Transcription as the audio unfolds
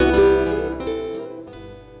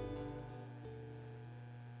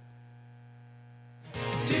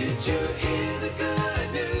you hear the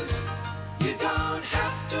good news? You don't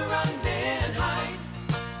have to run and hide.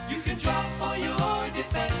 You can drop all your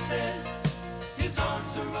defenses. His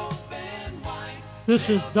arms are open wide. This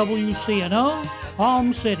is WCNO,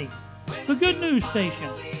 Palm City, the good news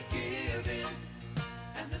station.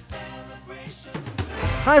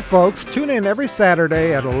 Hi folks, tune in every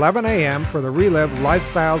Saturday at 11 a.m. for the Relive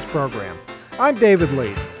Lifestyles program. I'm David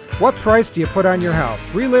Leeds. What price do you put on your health?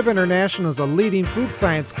 Relive International is a leading food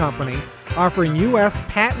science company offering U.S.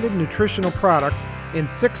 patented nutritional products in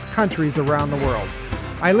 6 countries around the world.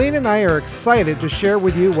 Eileen and I are excited to share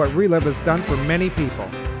with you what Relive has done for many people.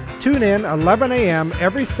 Tune in 11 a.m.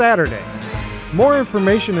 every Saturday. More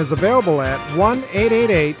information is available at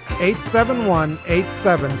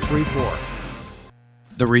 1-888-871-8734.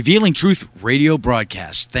 The Revealing Truth radio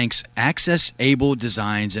broadcast thanks Access Able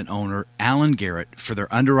Designs and owner Alan Garrett for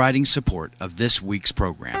their underwriting support of this week's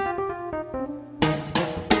program.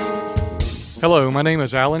 Hello, my name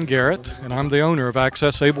is Alan Garrett, and I'm the owner of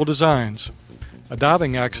Access Able Designs. A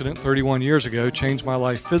diving accident 31 years ago changed my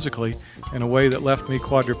life physically in a way that left me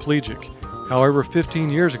quadriplegic. However,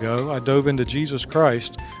 15 years ago, I dove into Jesus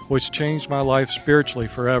Christ, which changed my life spiritually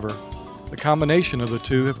forever. The combination of the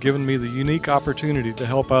two have given me the unique opportunity to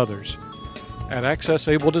help others. At Access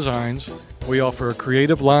Able Designs, we offer a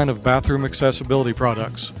creative line of bathroom accessibility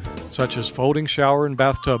products, such as folding shower and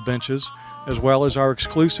bathtub benches, as well as our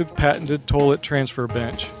exclusive patented toilet transfer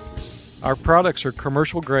bench. Our products are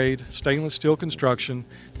commercial-grade, stainless steel construction,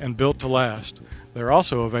 and built to last. They're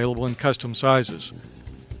also available in custom sizes.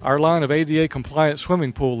 Our line of ADA-compliant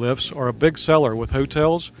swimming pool lifts are a big seller with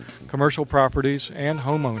hotels, commercial properties, and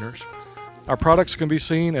homeowners. Our products can be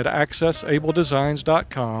seen at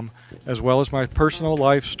accessabledesigns.com, as well as my personal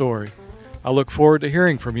life story. I look forward to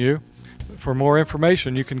hearing from you. For more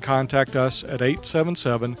information, you can contact us at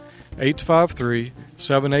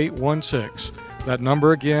 877-853-7816. That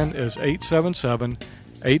number again is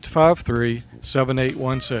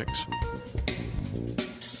 877-853-7816.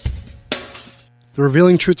 The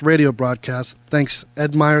Revealing Truth radio broadcast thanks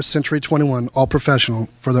Ed Meyer Century 21 All Professional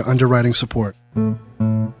for their underwriting support.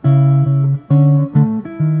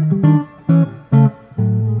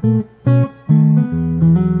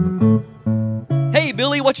 Hey,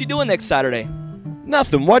 Billy, what you doing next Saturday?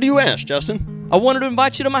 Nothing. Why do you ask, Justin? I wanted to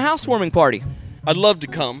invite you to my housewarming party. I'd love to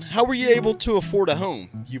come. How were you able to afford a home?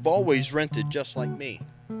 You've always rented just like me.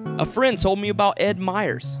 A friend told me about Ed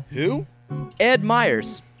Myers. Who? Ed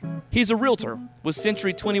Myers. He's a realtor with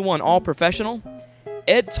Century 21 All Professional.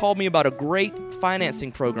 Ed told me about a great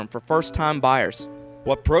financing program for first-time buyers.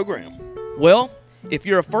 What program? Well, if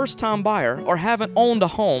you're a first-time buyer or haven't owned a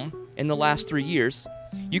home in the last 3 years,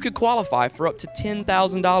 you could qualify for up to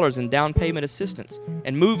 $10,000 in down payment assistance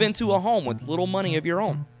and move into a home with little money of your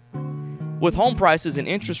own. With home prices and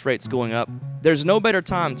interest rates going up, there's no better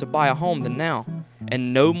time to buy a home than now,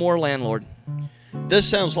 and no more landlord. This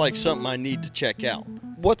sounds like something I need to check out.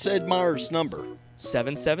 What's Ed Meyer's number?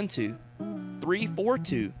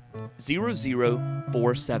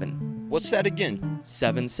 772-342-0047. What's that again?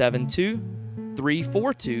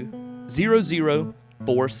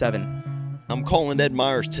 772-342-0047. I'm calling Ed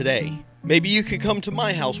Myers today. Maybe you could come to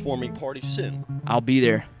my housewarming party soon. I'll be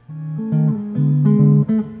there.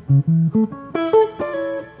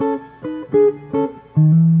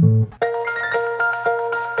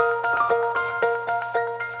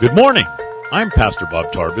 Good morning. I'm Pastor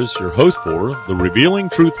Bob Tarbus, your host for the Revealing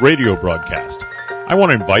Truth radio broadcast. I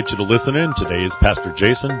want to invite you to listen in today as Pastor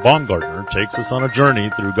Jason Baumgartner takes us on a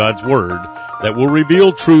journey through God's Word that will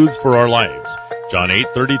reveal truths for our lives. John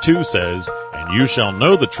 8:32 says, "And you shall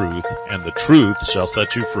know the truth, and the truth shall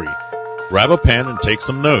set you free." Grab a pen and take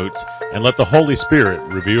some notes, and let the Holy Spirit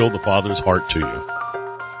reveal the Father's heart to you.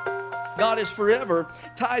 God has forever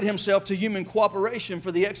tied himself to human cooperation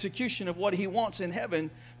for the execution of what he wants in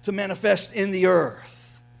heaven to manifest in the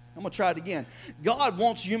earth. I'm going to try it again. God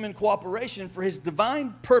wants human cooperation for his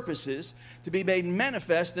divine purposes to be made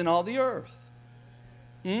manifest in all the earth.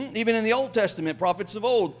 Even in the Old Testament, prophets of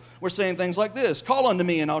old were saying things like this: call unto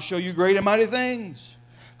me and I'll show you great and mighty things.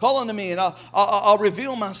 Call unto me and I'll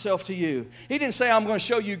reveal myself to you. He didn't say I'm going to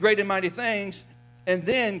show you great and mighty things and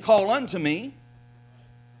then call unto me.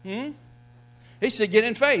 He said, get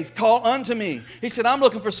in faith, call unto me. He said, I'm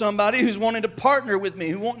looking for somebody who's wanting to partner with me,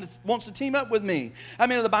 who wants to team up with me. I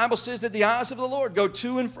mean, the Bible says that the eyes of the Lord go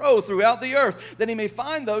to and fro throughout the earth, that he may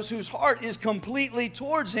find those whose heart is completely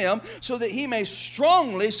towards him, so that he may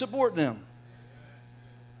strongly support them.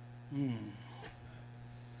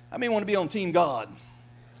 I mean, want to be on Team God.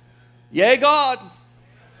 Yay, God.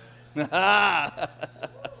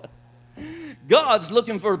 God's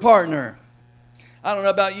looking for a partner. I don't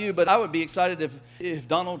know about you, but I would be excited if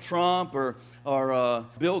Donald Trump or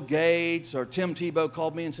Bill Gates or Tim Tebow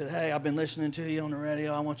called me and said, hey, I've been listening to you on the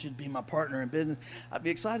radio. I want you to be my partner in business. I'd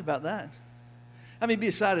be excited about that. Be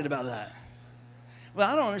excited about that. Well,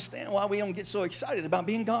 I don't understand why we don't get so excited about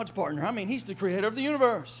being God's partner. He's the creator of the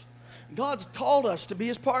universe. God's called us to be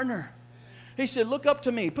his partner. He said, look up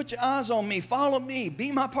to me, put your eyes on me, follow me,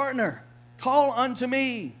 be my partner. Call unto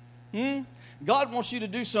me. God wants you to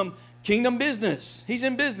do some kingdom business. He's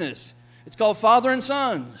in business. It's called father and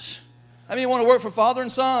sons. You want to work for father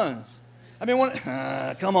and sons?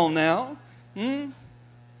 Come on now.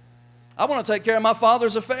 I want to take care of my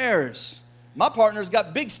father's affairs. My partner's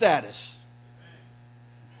got big status.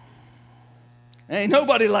 Ain't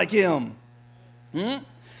nobody like him.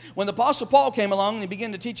 When the Apostle Paul came along and he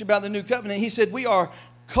began to teach about the new covenant, he said we are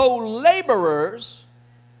co-laborers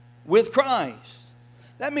with Christ.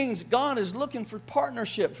 That means God is looking for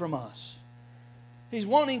partnership from us. He's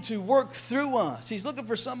wanting to work through us. He's looking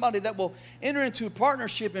for somebody that will enter into a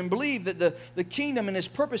partnership and believe that the kingdom and his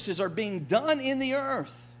purposes are being done in the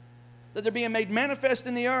earth, that they're being made manifest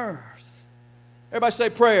in the earth. Everybody say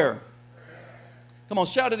prayer. Come on,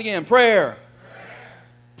 shout it again. Prayer.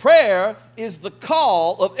 Prayer is the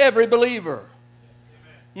call of every believer.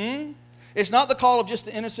 It's not the call of just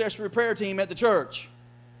the intercessory prayer team at the church,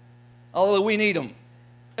 although we need them.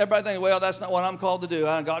 Everybody thinks, well, that's not what I'm called to do.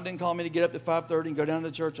 God didn't call me to get up at 5:30 and go down to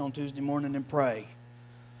the church on Tuesday morning and pray.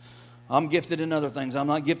 I'm gifted in other things. I'm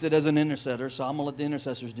not gifted as an intercessor, so I'm going to let the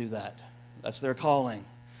intercessors do that. That's their calling.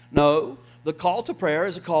 No, the call to prayer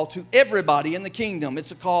is a call to everybody in the kingdom.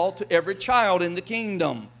 It's a call to every child in the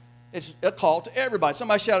kingdom. It's a call to everybody.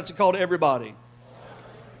 Somebody shout, it's a call to everybody.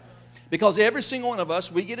 Because every single one of us,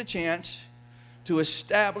 we get a chance to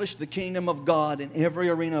establish the kingdom of God in every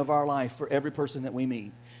arena of our life for every person that we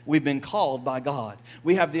meet. We've been called by God.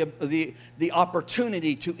 We have the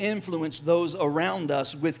opportunity to influence those around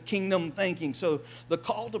us with kingdom thinking. So the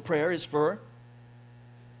call to prayer is for,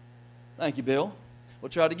 thank you, Bill. We'll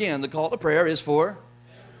try it again. The call to prayer is for,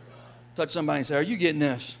 touch somebody and say, are you getting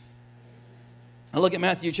this? Now look at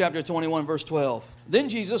Matthew chapter 21, verse 12. Then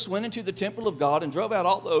Jesus went into the temple of God and drove out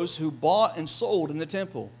all those who bought and sold in the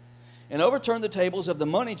temple, and overturned the tables of the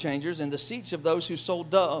money changers and the seats of those who sold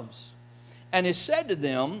doves. And he said to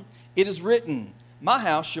them, it is written, my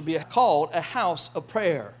house shall be called a house of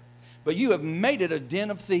prayer, but you have made it a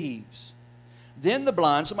den of thieves. Then the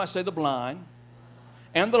blind, somebody say the blind,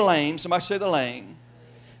 and the lame, somebody say the lame,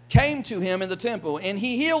 came to him in the temple, and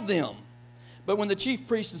he healed them. But when the chief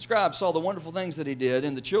priests and scribes saw the wonderful things that he did,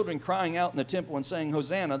 and the children crying out in the temple and saying,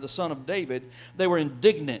 Hosanna, the Son of David, they were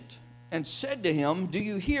indignant and said to him, do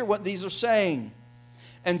you hear what these are saying?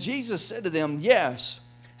 And Jesus said to them, yes.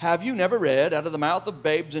 Have you never read, out of the mouth of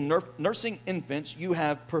babes and nursing infants, you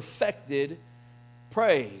have perfected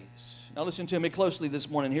praise. Now listen to me closely this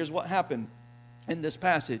morning. Here's what happened in this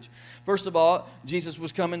passage. First of all, Jesus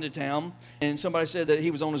was coming to town, and somebody said that he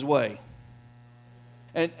was on his way.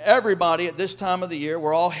 And everybody at this time of the year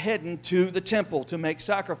were all heading to the temple to make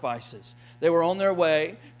sacrifices. They were on their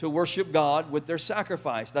way to worship God with their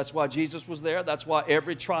sacrifice. That's why Jesus was there. That's why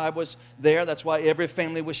every tribe was there. That's why every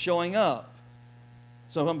family was showing up.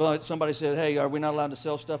 So somebody said, hey, are we not allowed to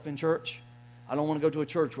sell stuff in church? I don't want to go to a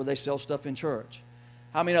church where they sell stuff in church.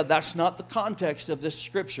 I mean, that's not the context of this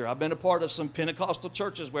scripture. I've been a part of some Pentecostal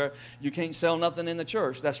churches where you can't sell nothing in the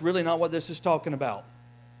church. That's really not what this is talking about.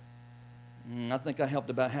 I think I helped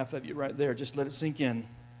about half of you right there. Just let it sink in.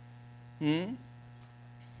 You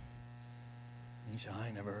say, I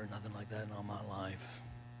ain't never heard nothing like that in all my life.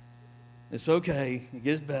 It's okay. It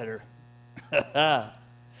gets better.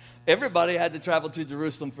 Everybody had to travel to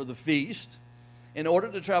Jerusalem for the feast. In order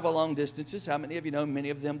to travel long distances, how many of you know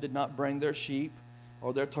many of them did not bring their sheep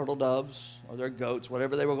or their turtle doves or their goats,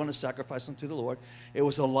 whatever they were going to sacrifice unto the Lord? It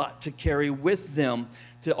was a lot to carry with them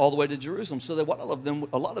all the way to Jerusalem. So that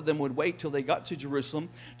a lot of them would wait till they got to Jerusalem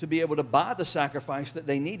to be able to buy the sacrifice that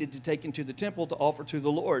they needed to take into the temple to offer to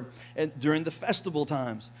the Lord during the festival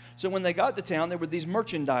times. So when they got to town, there were these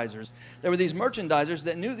merchandisers. There were these merchandisers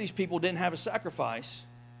that knew these people didn't have a sacrifice.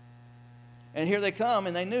 And here they come,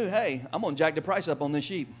 and they knew, hey, I'm going to jack the price up on this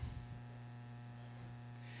sheep.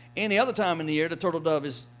 Any other time in the year, the turtle dove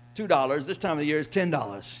is $2. This time of the year is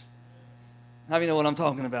 $10. How do you know what I'm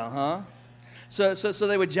talking about, huh? So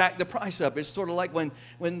they would jack the price up. It's sort of like when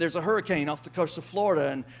there's a hurricane off the coast of Florida,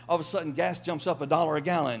 and all of a sudden gas jumps up $1 a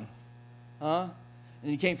gallon, huh?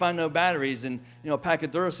 And you can't find no batteries, and a pack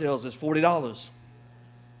of Duracells is $40.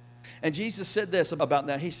 And Jesus said this about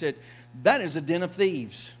that. He said, that is a den of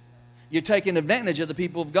thieves. You're taking advantage of the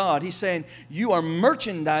people of God. He's saying, you are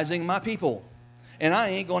merchandising my people, and I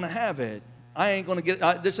ain't going to have it.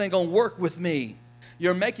 This ain't going to work with me.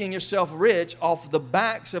 You're making yourself rich off the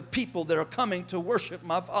backs of people that are coming to worship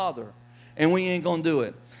my Father. And we ain't going to do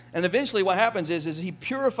it. And eventually what happens is he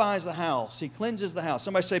purifies the house. He cleanses the house.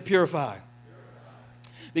 Somebody say purify.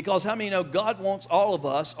 Because how many know God wants all of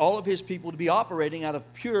us, all of His people, to be operating out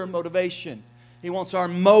of pure motivation. He wants our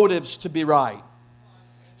motives to be right.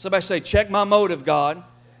 Somebody say, check my motive, God.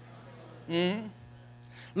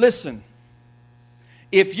 Listen,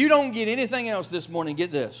 if you don't get anything else this morning,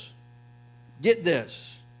 get this. Get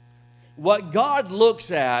this. What God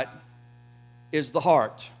looks at is the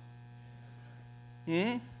heart.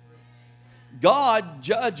 God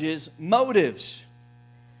judges motives.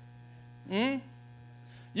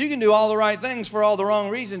 You can do all the right things for all the wrong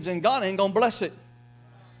reasons, and God ain't going to bless it.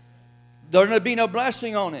 There's going to be no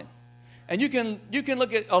blessing on it. And you can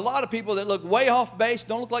look at a lot of people that look way off base,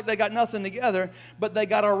 don't look like they got nothing together, but they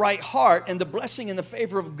got a right heart, and the blessing and the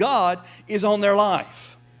favor of God is on their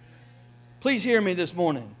life. Please hear me this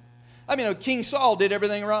morning. I mean, King Saul did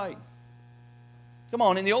everything right. Come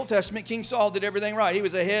on, in the Old Testament, King Saul did everything right. He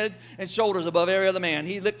was a head and shoulders above every other man.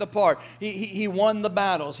 He licked the part. He won the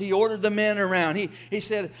battles. He ordered the men around. He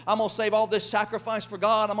said, I'm going to save all this sacrifice for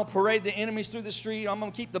God. I'm going to parade the enemies through the street. I'm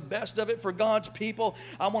going to keep the best of it for God's people.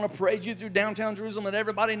 I want to parade you through downtown Jerusalem and let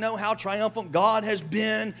everybody know how triumphant God has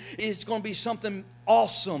been. It's going to be something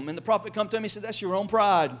awesome. And the prophet come to him, he said, that's your own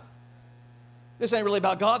pride. This ain't really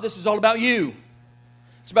about God. This is all about you.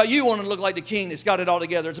 It's about you wanting to look like the king that's got it all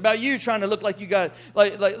together. It's about you trying to look like you got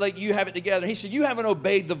like you have it together. He said, you haven't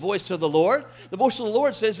obeyed the voice of the Lord. The voice of the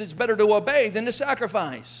Lord says it's better to obey than to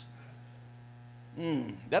sacrifice.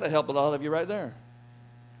 That'll help a lot of you right there.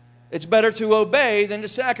 It's better to obey than to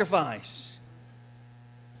sacrifice.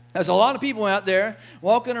 There's a lot of people out there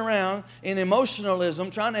walking around in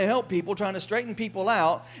emotionalism, trying to help people, trying to straighten people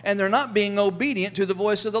out, and they're not being obedient to the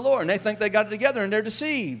voice of the Lord. And they think they got it together, and they're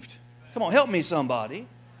deceived. Come on, help me somebody.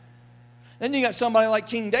 Then you got somebody like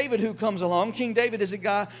King David who comes along. King David is a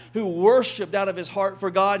guy who worshiped out of his heart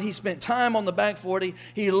for God. He spent time on the back 40.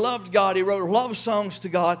 He loved God. He wrote love songs to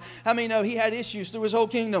God. How many know he had issues through his whole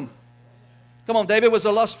kingdom? Come on, David was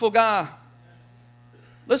a lustful guy.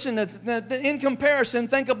 Listen, in comparison,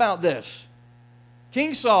 think about this.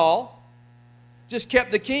 King Saul just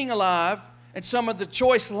kept the king alive and some of the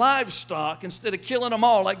choice livestock instead of killing them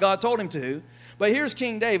all like God told him to. But here's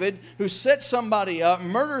King David who sets somebody up,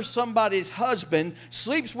 murders somebody's husband,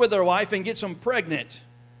 sleeps with their wife, and gets them pregnant.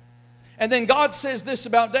 And then God says this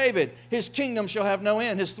about David: his kingdom shall have no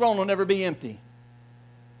end. His throne will never be empty.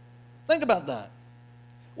 Think about that.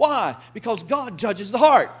 Why? Because God judges the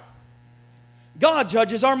heart. God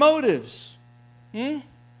judges our motives.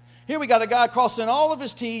 Here we got a guy crossing all of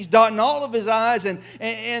his T's, dotting all of his I's, and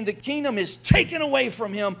the kingdom is taken away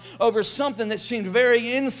from him over something that seemed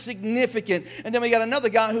very insignificant. And then we got another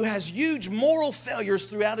guy who has huge moral failures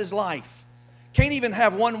throughout his life. Can't even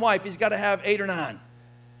have one wife. He's got to have 8 or 9.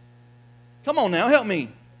 Come on now, help me.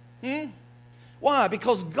 Why?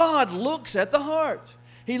 Because God looks at the heart.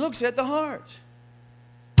 He looks at the heart.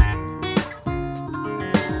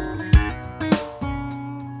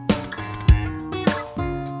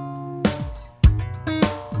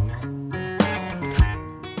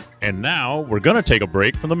 And now we're going to take a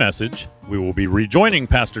break from the message. We will be rejoining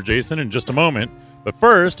Pastor Jason in just a moment. But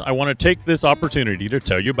first, I want to take this opportunity to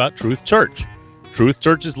tell you about Truth Church. Truth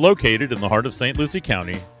Church is located in the heart of St. Lucie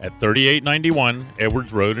County at 3891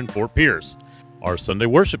 Edwards Road in Fort Pierce. Our Sunday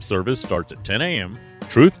worship service starts at 10 a.m.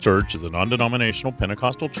 Truth Church is a non-denominational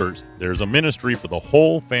Pentecostal church. There's a ministry for the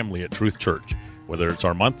whole family at Truth Church. Whether it's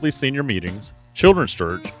our monthly senior meetings, children's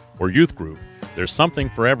church, or youth group, there's something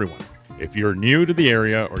for everyone. If you're new to the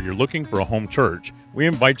area or you're looking for a home church, we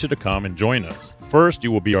invite you to come and join us. First,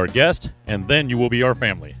 you will be our guest, and then you will be our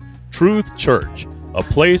family. Truth Church, a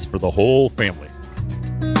place for the whole family.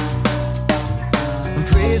 I'm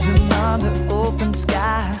praising under open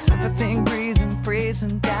skies, everything breathing,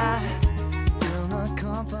 praising God. You're my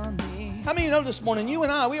company. How many know this morning, you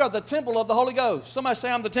and I, we are the temple of the Holy Ghost? Somebody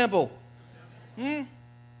say, I'm the temple.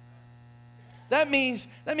 That means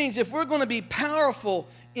if we're going to be powerful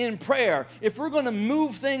in prayer, if we're going to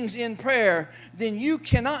move things in prayer, then you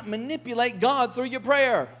cannot manipulate God through your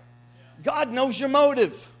prayer. God knows your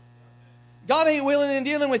motive. God ain't willing and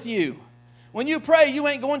dealing with you. When you pray, you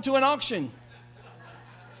ain't going to an auction.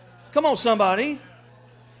 Come on, somebody.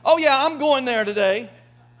 Oh, yeah, I'm going there today.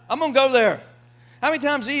 I'm going to go there. How many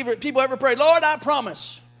times people ever pray, Lord, I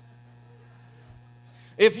promise,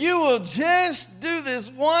 if you will just do this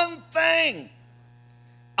one thing,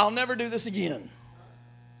 I'll never do this again.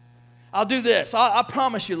 I'll do this. I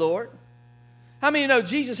promise you, Lord. How many know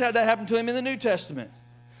Jesus had that happen to him in the New Testament?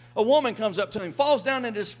 A woman comes up to him, falls down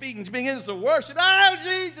at his feet, and begins to worship. Oh,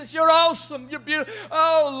 Jesus, you're awesome. You're beautiful.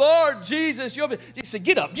 Oh, Lord Jesus, you're beautiful. He said,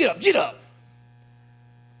 get up, get up, get up.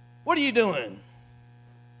 What are you doing?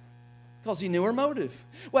 Because he knew her motive.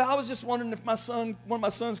 Well, I was just wondering if one of my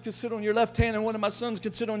sons could sit on your left hand and one of my sons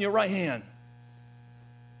could sit on your right hand.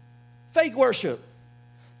 Fake worship.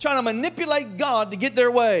 Trying to manipulate God to get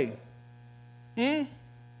their way. Jesus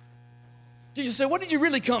said, what did you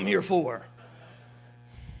really come here for?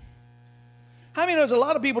 How many know there's a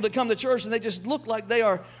lot of people that come to church and they just look like they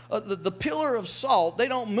are the pillar of salt. They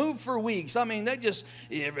don't move for weeks. I mean,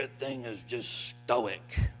 everything is just stoic.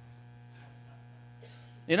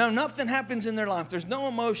 You know, nothing happens in their life. There's no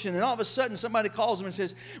emotion. And all of a sudden, somebody calls them and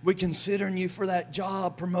says, we're considering you for that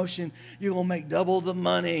job promotion. You're going to make double the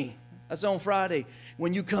money. That's on Friday.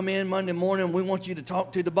 When you come in Monday morning, we want you to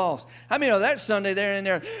talk to the boss. How many know that Sunday they're in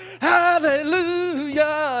there?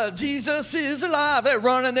 Hallelujah, Jesus is alive. They're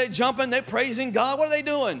running, they're jumping, they're praising God. What are they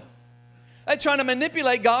doing? They're trying to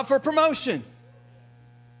manipulate God for promotion.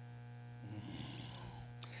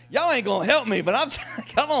 Y'all ain't going to help me, but I'm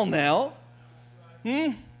come on now.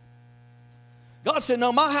 God said,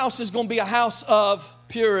 no, my house is going to be a house of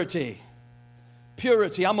purity.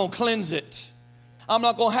 Purity. I'm going to cleanse it. I'm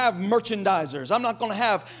not going to have merchandisers. I'm not going to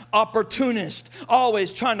have opportunists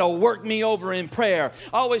always trying to work me over in prayer,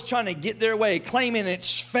 always trying to get their way, claiming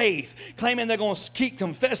it's faith, claiming they're going to keep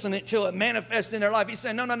confessing it till it manifests in their life. He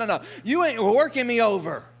said, no. You ain't working me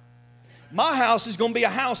over. My house is going to be a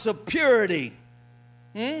house of purity.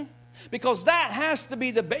 Because that has to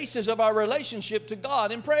be the basis of our relationship to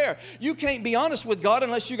God in prayer. You can't be honest with God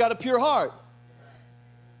unless you got a pure heart.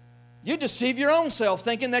 You deceive your own self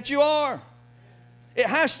thinking that you are. It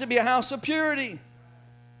has to be a house of purity.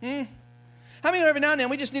 How many every now and then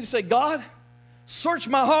we just need to say, God, search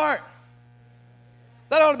my heart.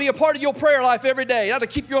 That ought to be a part of your prayer life every day. That ought to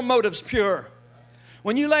keep your motives pure.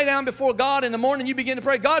 When you lay down before God in the morning, you begin to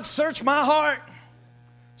pray, God, search my heart.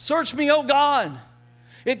 Search me, oh God.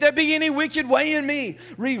 If there be any wicked way in me,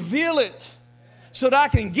 reveal it so that I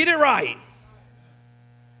can get it right.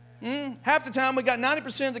 Half the time we got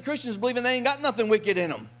 90% of the Christians believing they ain't got nothing wicked in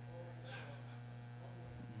them.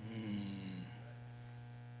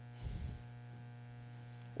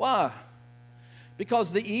 Why?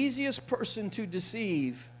 Because the easiest person to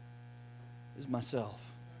deceive is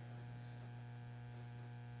myself.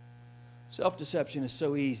 Self-deception is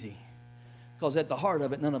so easy because at the heart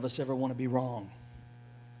of it, none of us ever want to be wrong.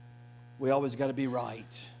 We always got to be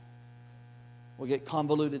right. We get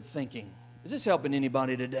convoluted thinking. Is this helping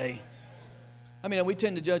anybody today? I mean, we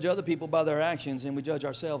tend to judge other people by their actions and we judge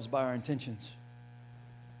ourselves by our intentions.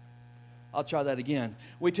 I'll try that again.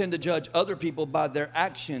 We tend to judge other people by their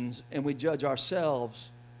actions and we judge ourselves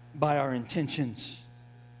by our intentions.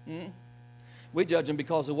 We judge them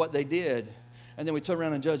because of what they did, and then we turn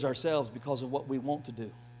around and judge ourselves because of what we want to do.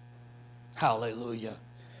 Hallelujah.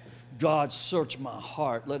 God, search my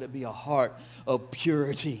heart. Let it be a heart of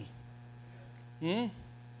purity. Then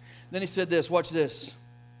he said this, watch this.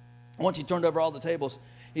 Once he turned over all the tables,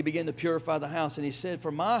 he began to purify the house, and he said,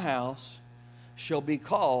 for my house shall be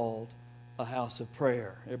called a house of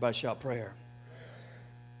prayer. Everybody shout prayer.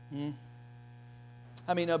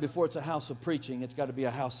 How many know before it's a house of preaching, it's got to be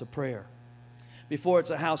a house of prayer? Before it's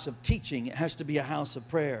a house of teaching, it has to be a house of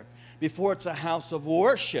prayer. Before it's a house of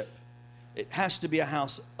worship, it has to be a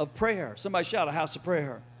house of prayer. Somebody shout a house of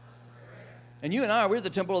prayer. And you and I, we're the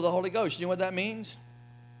temple of the Holy Ghost. You know what that means?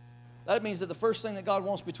 That means that the first thing that God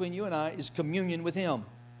wants between you and I is communion with Him.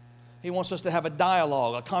 He wants us to have a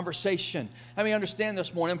dialogue, a conversation. How many understand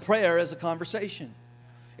this morning? Prayer is a conversation.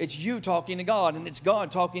 It's you talking to God, and it's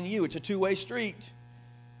God talking to you. It's a two-way street.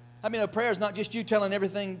 I mean, prayer is not just you telling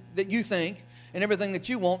everything that you think and everything that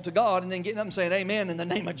you want to God and then getting up and saying amen in the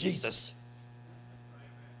name of Jesus.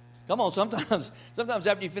 Come on, sometimes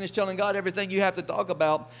after you finish telling God everything you have to talk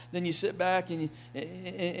about, then you sit back and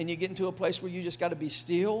you get into a place where you just got to be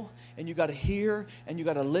still, and you got to hear, and you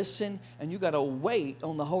got to listen, and you got to wait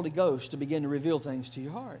on the Holy Ghost to begin to reveal things to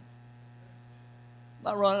your heart.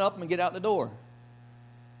 Not run up and get out the door,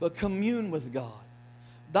 but commune with God,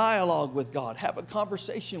 dialogue with God, have a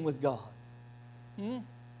conversation with God.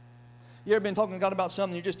 You ever been talking to God about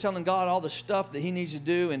something, you're just telling God all the stuff that He needs to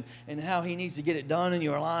do and how He needs to get it done in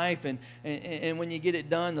your life, and when you get it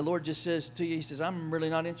done, the Lord just says to you, He says, I'm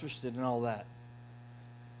really not interested in all that.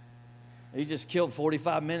 You just killed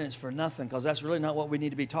 45 minutes for nothing, because that's really not what we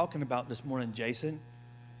need to be talking about this morning, Jason.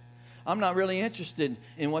 I'm not really interested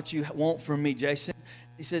in what you want from me, Jason.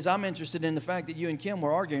 He says, I'm interested in the fact that you and Kim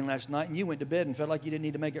were arguing last night and you went to bed and felt like you didn't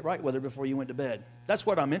need to make it right with her before you went to bed. That's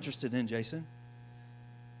what I'm interested in, Jason.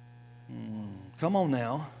 Come on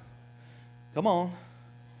now. Come on.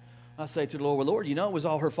 I say to the Lord, well, Lord, you know it was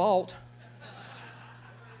all her fault.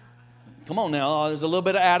 Come on now. There's a little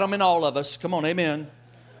bit of Adam in all of us. Come on, amen.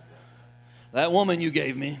 That woman you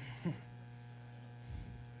gave me.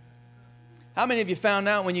 How many of you found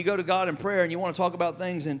out when you go to God in prayer and you want to talk about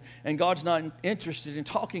things and God's not interested in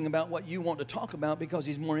talking about what you want to talk about because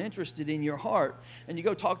He's more interested in your heart? And you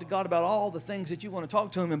go talk to God about all the things that you want to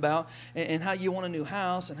talk to Him about and how you want a new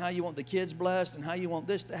house and how you want the kids blessed and how you want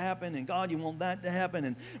this to happen and God, you want that to happen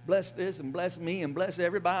and bless this and bless me and bless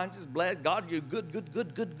everybody and just bless God, you're good.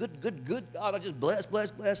 God, I just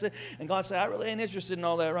bless it. And God said, I really ain't interested in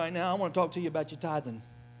all that right now. I want to talk to you about your tithing.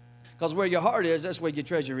 Because where your heart is, that's where your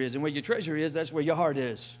treasure is. And where your treasure is, that's where your heart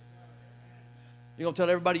is. You're going to tell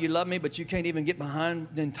everybody you love me, but you can't even get behind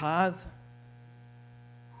and tithe?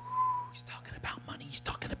 He's talking about money. He's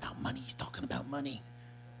talking about money. He's talking about money.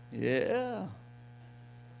 Yeah.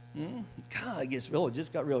 God, it gets real. It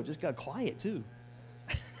just got real. It just got quiet, too.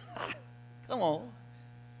 Come on.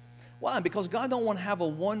 Why? Because God don't want to have a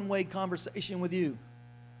one-way conversation with you.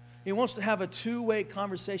 He wants to have a two-way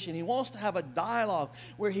conversation. He wants to have a dialogue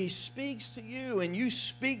where He speaks to you and you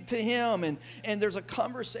speak to Him. And there's a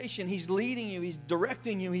conversation. He's leading you. He's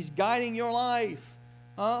directing you. He's guiding your life.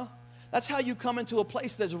 Huh? That's how you come into a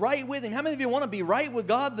place that's right with Him. How many of you want to be right with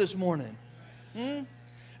God this morning? And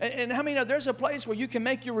how many know there's a place where you can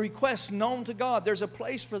make your requests known to God? There's a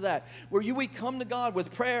place for that, where we come to God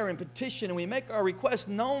with prayer and petition and we make our requests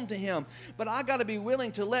known to Him. But I got to be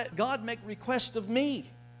willing to let God make requests of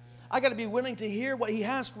me. I got to be willing to hear what He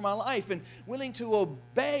has for my life and willing to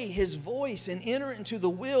obey His voice and enter into the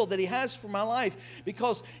will that He has for my life,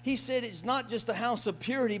 because He said it's not just a house of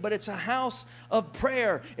purity, but it's a house of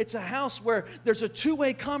prayer. It's a house where there's a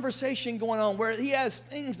two-way conversation going on, where He has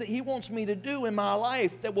things that He wants me to do in my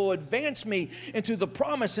life that will advance me into the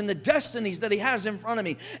promise and the destinies that He has in front of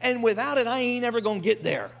me. And without it, I ain't ever going to get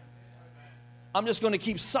there. I'm just going to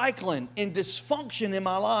keep cycling in dysfunction in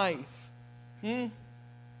my life.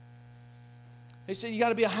 He said, you got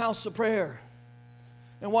to be a house of prayer.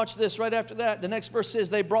 And watch this right after that. The next verse says,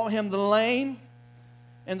 they brought Him the lame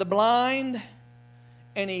and the blind,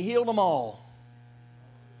 and He healed them all.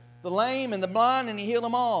 The lame and the blind, and He healed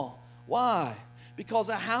them all. Why? Because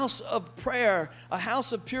a house of prayer, a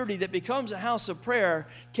house of purity that becomes a house of prayer,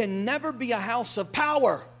 can never be a house of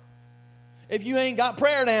power if you ain't got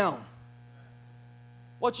prayer down.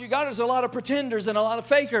 What you got is a lot of pretenders and a lot of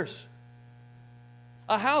fakers.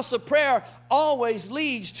 A house of prayer always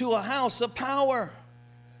leads to a house of power.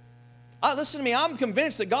 Listen to me, I'm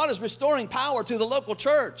convinced that God is restoring power to the local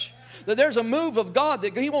church. That there's a move of God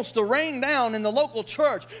that He wants to rain down in the local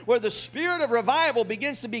church, where the spirit of revival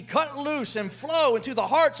begins to be cut loose and flow into the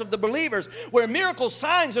hearts of the believers, where miracles,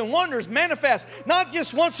 signs, and wonders manifest, not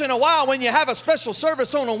just once in a while when you have a special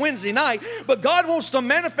service on a Wednesday night, but God wants to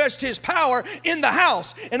manifest His power in the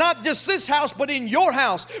house. And not just this house, but in your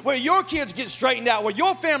house, where your kids get straightened out, where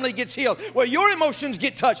your family gets healed, where your emotions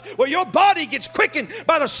get touched, where your body gets quickened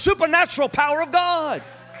by the supernatural power of God.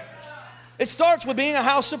 It starts with being a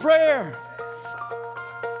house of prayer.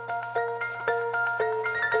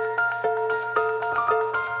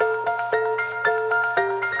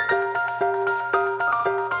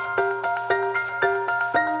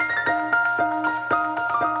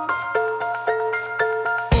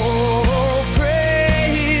 Oh,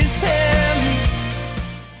 praise Him.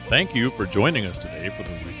 Thank you for joining us today for the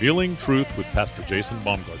Revealing Truth with Pastor Jason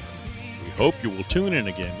Baumgartner. We hope you will tune in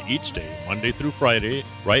again each day, Monday through Friday,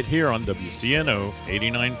 right here on WCNO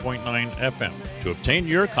 89.9 FM. To obtain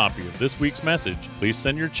your copy of this week's message, please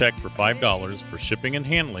send your check for $5 for shipping and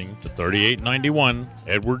handling to 3891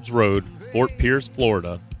 Edwards Road, Fort Pierce,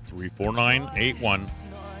 Florida, 34981.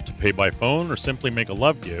 To pay by phone or simply make a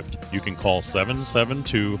love gift, you can call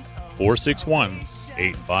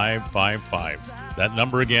 772-461-8555. That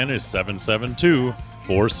number again is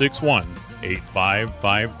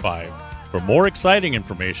 772-461-8555. For more exciting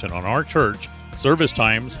information on our church, service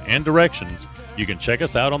times, and directions, you can check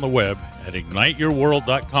us out on the web at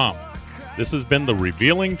igniteyourworld.com. This has been The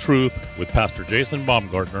Revealing Truth with Pastor Jason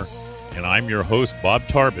Baumgartner, and I'm your host, Bob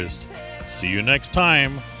Tarbis. See you next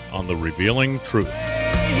time on The Revealing Truth.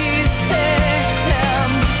 Praise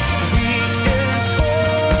Him. He is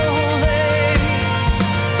holy.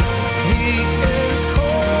 He is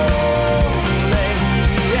holy.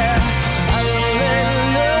 Yeah.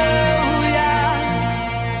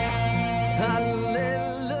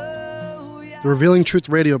 Hallelujah. The Revealing Truth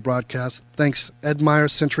radio broadcast thanks Ed Meyer,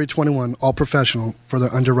 Century 21, All Professional, for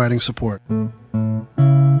their underwriting support.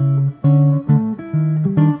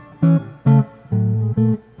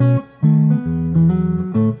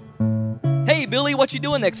 Hey, Billy, what you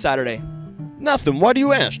doing next Saturday? Nothing. Why do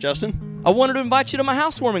you ask, Justin? I wanted to invite you to my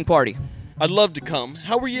housewarming party. I'd love to come.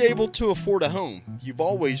 How were you able to afford a home? You've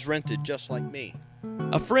always rented just like me.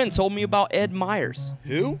 A friend told me about Ed Myers.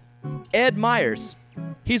 Who? Ed Myers.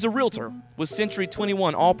 He's a realtor with Century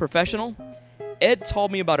 21 All Professional. Ed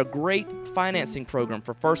told me about a great financing program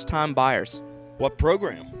for first-time buyers. What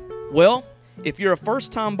program? Well, if you're a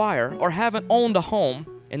first-time buyer or haven't owned a home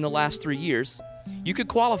in the last 3 years, you could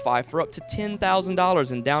qualify for up to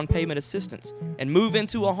 $10,000 in down payment assistance and move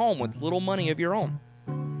into a home with little money of your own.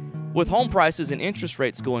 With home prices and interest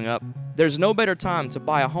rates going up, there's no better time to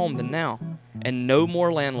buy a home than now, and no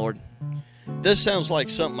more landlord. This sounds like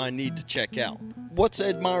something I need to check out. What's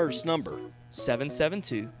Ed Myers' number?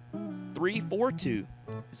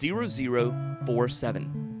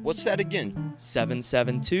 772-342-0047. What's that again?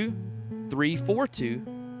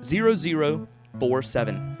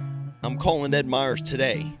 772-342-0047. I'm calling Ed Myers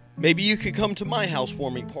today. Maybe you could come to my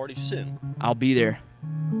housewarming party soon. I'll be there.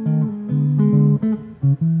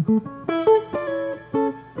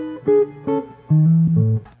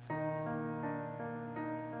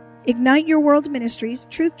 Ignite Your World Ministries,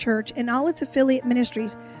 Truth Church, and all its affiliate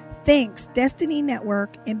ministries thanks Destiny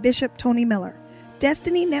Network and Bishop Tony Miller.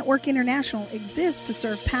 Destiny Network International exists to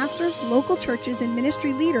serve pastors, local churches, and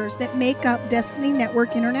ministry leaders that make up Destiny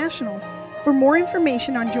Network International. For more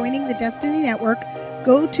information on joining the Destiny Network,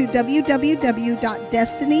 go to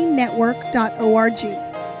www.destinynetwork.org.